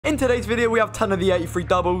In today's video, we have 10 of the 83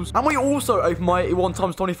 doubles, and we also open my 81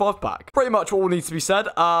 times 25 pack. Pretty much all needs to be said.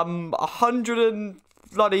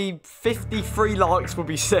 153 likes would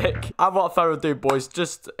be sick. And without further ado, boys,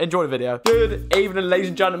 just enjoy the video. Good evening, ladies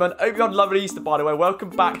and gentlemen. Hope you had a lovely Easter, by the way. Welcome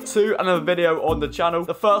back to another video on the channel.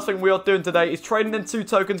 The first thing we are doing today is trading in 2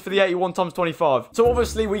 tokens for the 81 times 25. So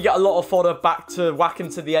obviously, we get a lot of fodder back to whack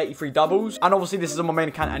into the 83 doubles. And obviously, this is on my main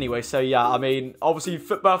account anyway. So yeah, I mean, obviously,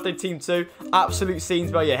 FUT birthday team 2, absolute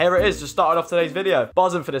scenes. But yeah, here it is. Just started off today's video.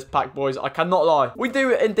 Buzzing for this pack, boys. I cannot lie. We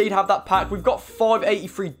do indeed have that pack. We've got 5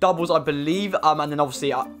 83 doubles, I believe. And then obviously,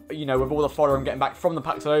 you know, with all the fodder I'm getting back from the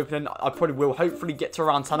packs I'm opening, I probably will hopefully get to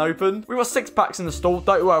around 10 open. We've got 6 packs in the store.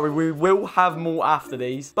 Don't worry, we will have more after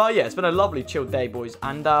these. But yeah, it's been a lovely chilled day, boys.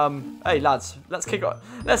 And hey, lads, let's kick off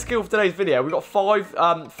today's video. We've got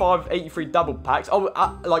 5 83 double packs.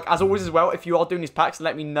 Oh, like as always as well, if you are doing these packs,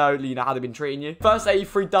 let me know, you know, how they've been treating you. First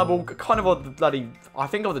 83 double, kind of on the bloody, I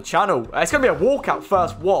think, of the channel. It's gonna be a walkout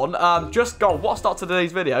first one. Just go. What start to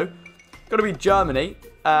today's video? Gonna be Germany.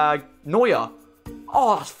 Neuer.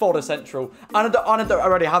 Oh, that's fodder central. And I don't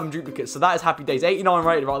already have him duplicates, so that is happy days. 89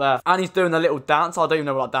 rated right there. And he's doing a little dance. I don't even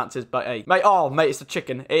know what that dance is, but hey. Mate, oh, mate, it's the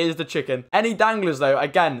chicken. It is the chicken. Any danglers, though,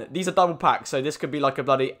 again, these are double packs, so this could be like a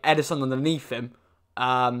bloody Edison underneath him.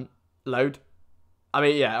 Load. I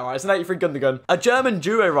mean, yeah, all right, it's an 83 Gundogan. A German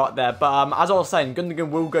duo right there, but as I was saying, Gundogan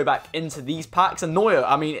will go back into these packs. And Neuer,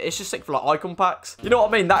 I mean, it's just sick for, like, icon packs. You know what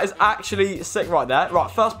I mean? That is actually sick right there. Right,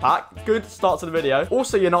 first pack. Good start to the video.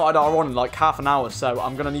 Also, United are on in, like, half an hour, so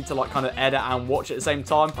I'm going to need to, like, kind of edit and watch at the same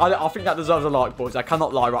time. I think that deserves a like, boys. I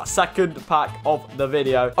cannot lie. Right, second pack of the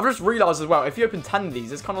video. I've just realised as well, if you open 10 of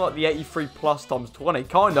these, it's kind of like the 83 plus times 20.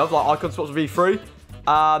 Kind of, like icon swaps V3.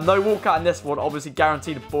 No walkout in this one, obviously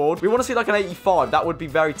guaranteed a board. We want to see like an 85. That would be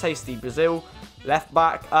very tasty. Brazil, left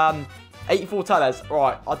back. 84 Tellez.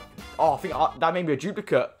 Right. I think that may be a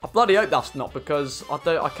duplicate. I bloody hope that's not, because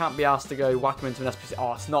I can't be asked to go whack him into an SPC.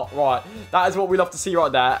 Oh, it's not. Right. That is what we love to see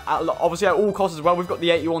right there. Obviously, at all costs as well, we've got the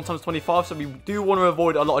 81 times 25, so we do want to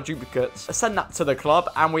avoid a lot of duplicates. Let's send that to the club,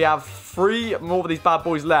 and we have 3 more of these bad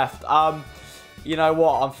boys left. You know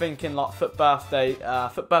what? I'm thinking like FUT birthday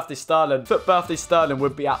Sterling. FUT birthday Sterling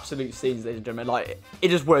would be absolute scenes, ladies and gentlemen. Like, it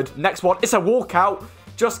just would. Next one. It's a walkout.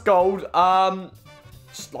 Just gold.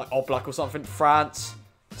 Just like Oblak or something. France.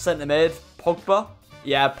 Centre mid. Pogba.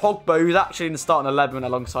 Yeah, Pogba, who's actually in the starting 11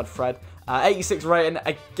 alongside Fred. 86 rating.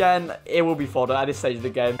 Again, it will be fodder at this stage of the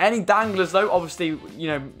game. Any danglers, though, obviously, you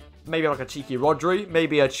know, maybe like a cheeky Rodri.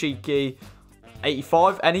 Maybe a cheeky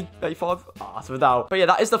 85, any 85? Ah, that's without. But yeah,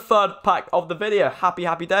 that is the third pack of the video.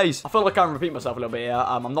 Happy days. I feel like I'm repeating myself a little bit here.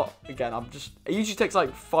 I'm not, again, it usually takes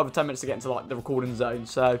like 5 or 10 minutes to get into like the recording zone.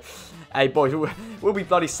 So, hey boys, we'll be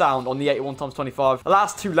bloody sound on the 81 times 25. The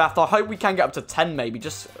last 2 left. I hope we can get up to 10 maybe,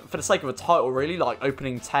 just for the sake of a title really, like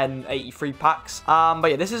opening 10 83 packs. But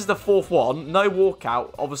yeah, this is the 4th one. No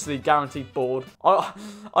walkout, obviously guaranteed board. I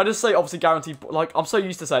just say obviously guaranteed, like I'm so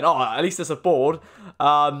used to saying, oh, at least it's a board.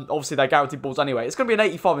 Obviously they're guaranteed boards anyway. It's going to be an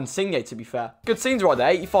 85 Insigne, to be fair. Good scenes right there.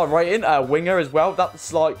 85 rating. Winger as well.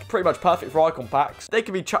 That's like pretty much perfect for icon packs. They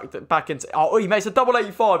can be chucked back into... Oh, he makes a double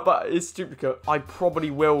 85, but it's duplicate. I probably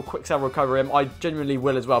will quick sell recover him. I genuinely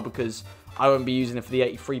will as well, because I won't be using it for the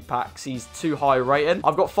 83 packs. He's too high rating.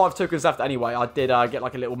 I've got 5 tokens left anyway. I did get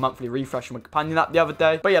like a little monthly refresh from my companion app the other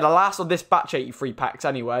day. But yeah, the last of this batch 83 packs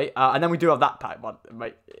anyway. And then we do have that pack, but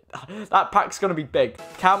mate, that pack's going to be big.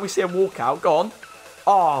 Can we see a walkout? Go on.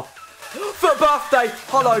 Oh, FUT birthday.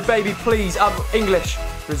 Hello, baby, please. English.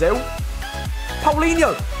 Brazil.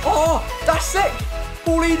 Paulinho. Oh, that's sick.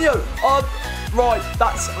 Paulinho. Right,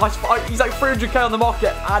 he's like 300k on the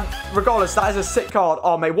market, and regardless, that is a sick card.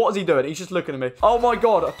 Oh, mate, what is he doing? He's just looking at me. Oh, my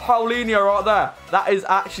God, Paulinho right there. That is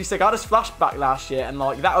actually sick. I had a flashback last year, and,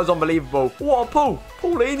 like, that was unbelievable. What a pull.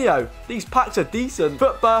 Paulinho. These packs are decent.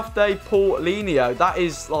 FUT birthday Paulinho. That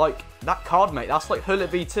is, like... That card, mate, that's like Hullet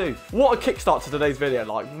V2. What a kickstart to today's video.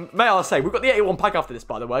 Like, may I say, we've got the 81 pack after this,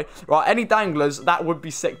 by the way. Right, any danglers, that would be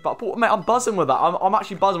sick. But, mate, I'm buzzing with that. I'm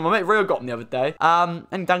actually buzzing. My mate Rio got him the other day.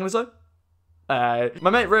 Any danglers, though? My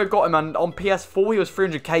mate Rio got him, and on PS4, he was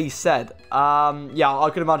 300k, he said. Yeah, I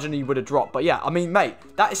could imagine he would have dropped. But, yeah, I mean, mate,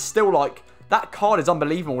 that is still, like... That card is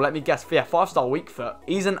unbelievable. Let me guess. Yeah, 5-star weak foot.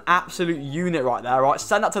 He's an absolute unit right there, right?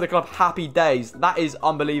 Send that to the club. Happy days. That is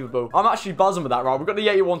unbelievable. I'm actually buzzing with that, right? We've got the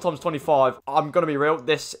 81 times 25. I'm going to be real.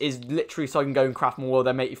 This is literally so I can go and craft more of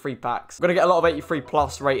them 83 packs. I'm going to get a lot of 83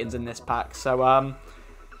 plus ratings in this pack. So,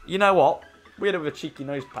 you know what? We had it with a cheeky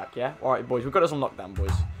nose pack, yeah? All right, boys. We've got this on lockdown,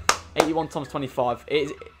 boys. 81 times 25.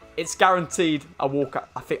 It's guaranteed a walkout.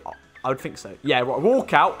 I would think so. Yeah, right.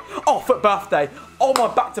 Walkout. Oh, FUT birthday. Oh,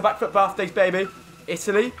 my back-to-back FUT birthdays, baby.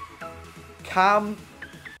 Italy. Cam.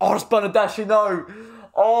 Oh, it's Bernardeschi, no.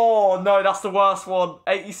 Oh, no, that's the worst one.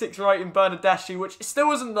 86 rating Bernardeschi, which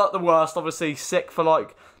still isn't the worst, obviously. Sick for,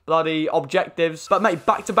 like, bloody objectives. But, mate,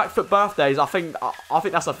 back-to-back FUT birthdays, I think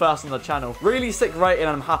that's the first on the channel. Really sick rating,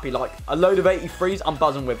 and I'm happy. Like, a load of 83s I'm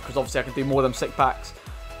buzzing with, because obviously I can do more of them sick packs.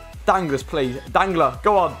 Danglers, please. Dangler,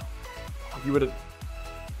 go on. Oh, you wouldn't.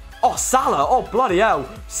 Oh, Salah. Oh, bloody hell.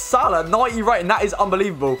 Salah, 90 rating. That is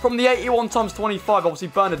unbelievable. From the 81 times 25, obviously,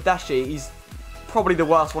 Bernardeschi, he's probably the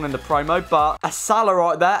worst one in the promo, but a Salah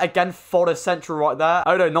right there. Again, fodder central right there.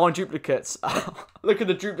 Oh, no, 9 duplicates. Look at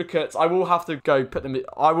the duplicates. I will have to go put them.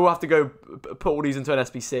 I will have to go put all these into an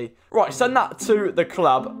SBC. Right, send that to the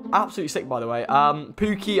club. Absolutely sick, by the way.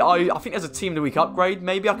 Pookie, I think there's a team of the week upgrade.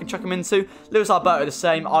 Maybe I can chuck him into. Lewis Alberto the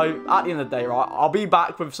same. At the end of the day, right, I'll be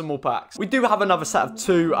back with some more packs. We do have another set of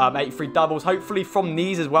 2 83 doubles. Hopefully from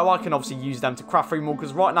these as well, I can obviously use them to craft 3 more,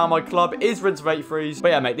 because right now my club is rinse of 83s.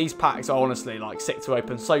 But yeah, mate, these packs are honestly like sick to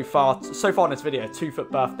open so far in this video. 2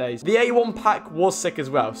 FUT birthdays. The 81 pack was sick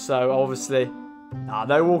as well, so obviously. Nah,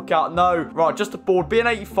 no walkout, no. Right, just a board. Being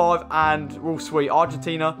 85 and real sweet.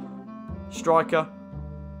 Argentina. Striker.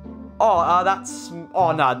 Oh, that's.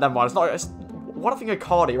 Oh, no, never mind. It's not. What I think of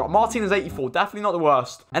Cardi. Right, Martinez 84. Definitely not the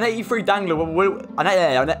worst. An 83 Dangler would.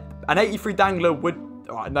 An 83 Dangler would.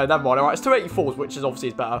 Alright, no, never mind. Alright, it's 2 84s, which is obviously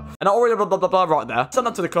better. And I already blah right there. Send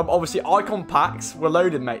that to the club. Obviously, icon packs were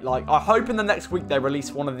loaded, mate. Like, I hope in the next week they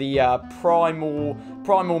release one of the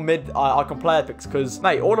primal mid icon player picks, because,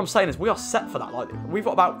 mate, all I'm saying is we are set for that. Like, we've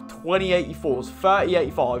got about 20 84s, 30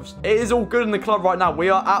 85s. It is all good in the club right now. We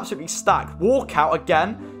are absolutely stacked. Walkout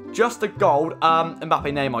again. Just a gold.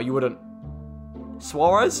 Mbappe, Neymar, you wouldn't.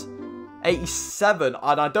 Suarez? 87,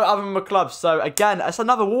 and I don't have him in my club, so again, it's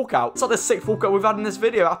another walkout. It's like the 6th walkout we've had in this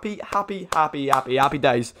video. Happy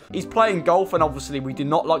days. He's playing golf, and obviously we do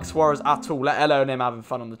not like Suarez at all, let alone him having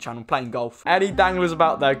fun on the channel playing golf. Any danglers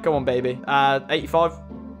about there? Come on, baby. 85.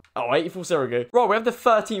 Oh, 84 Sirigu. Right, we have the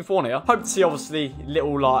 13th one here. Hope to see, obviously,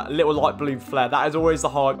 little light blue flare. That is always the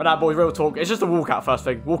hype. But now, boys, real talk. It's just a walkout first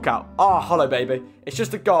thing. Walkout. Ah, oh, hello, baby. It's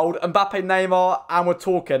just a gold. Mbappe, Neymar, and we're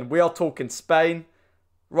talking. We are talking Spain.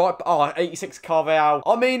 Right, oh, 86 Carvajal.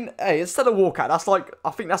 I mean, hey, instead of walkout, that's like,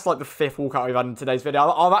 I think that's like the 5th walkout we've had in today's video.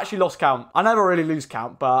 I've actually lost count. I never really lose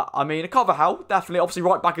count, but I mean, a Carvajal, definitely. Obviously,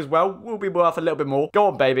 right back as well, will be worth a little bit more. Go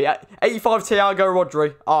on, baby. 85 Thiago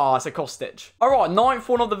Rodri. Ah, it's a Kostic. All right, 9th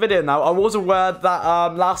one of the video now. I was aware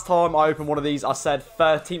that last time I opened one of these, I said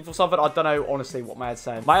 13th or something. I don't know, honestly, what my head's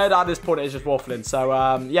saying. My head at this point is just waffling. So,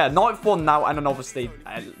 yeah, 9th one now, and then obviously,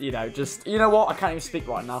 you know, just, you know what? I can't even speak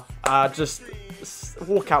right now. Just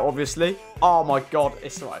walkout, obviously. Oh my god,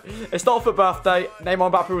 it's right. It's not for birthday.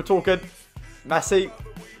 Neymar, Mbappe, we're talking. Messi.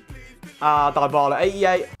 Dybala,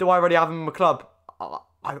 88. Do I already have him in my club?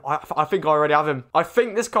 I think I already have him. I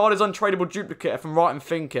think this card is untradeable duplicate, if I'm right in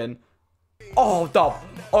thinking. Oh, dub.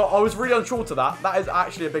 I was really unsure to that. That is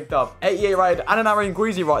actually a big dub. 88 rated and an Aaron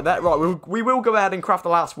Greasy right there. Right, we will go ahead and craft the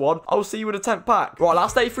last one. I'll see you with a 10th pack. Right,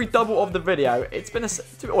 last 83 double of the video. It's been a...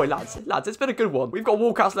 Oh, lads, it's been a good one. We've got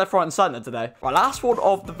walkouts left, right, and centre today. Right, last one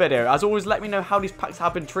of the video. As always, let me know how these packs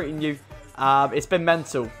have been treating you. It's been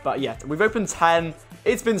mental. But yeah, we've opened 10.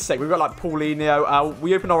 It's been sick. We've got like Paulinho.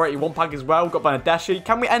 We opened our 81 pack as well. Got Bernardeschi.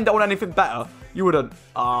 Can we end it on anything better? You wouldn't.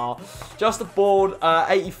 Just a board.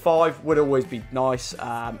 85 would always be nice.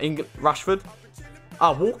 Rashford.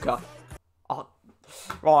 Walker.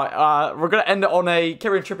 Right, we're going to end it on a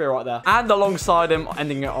Kieran Trippier right there. And alongside him,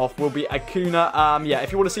 ending it off, will be Acuna. Yeah,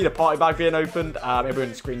 if you want to see the party bag being opened, it'll be on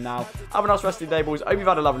the screen now. Have a nice rest of the day, boys. Hope you've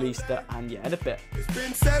had a lovely Easter. And yeah, in a bit. It's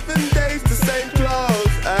been 7 days, the same clothes.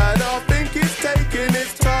 And I think it's taking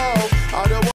its toll.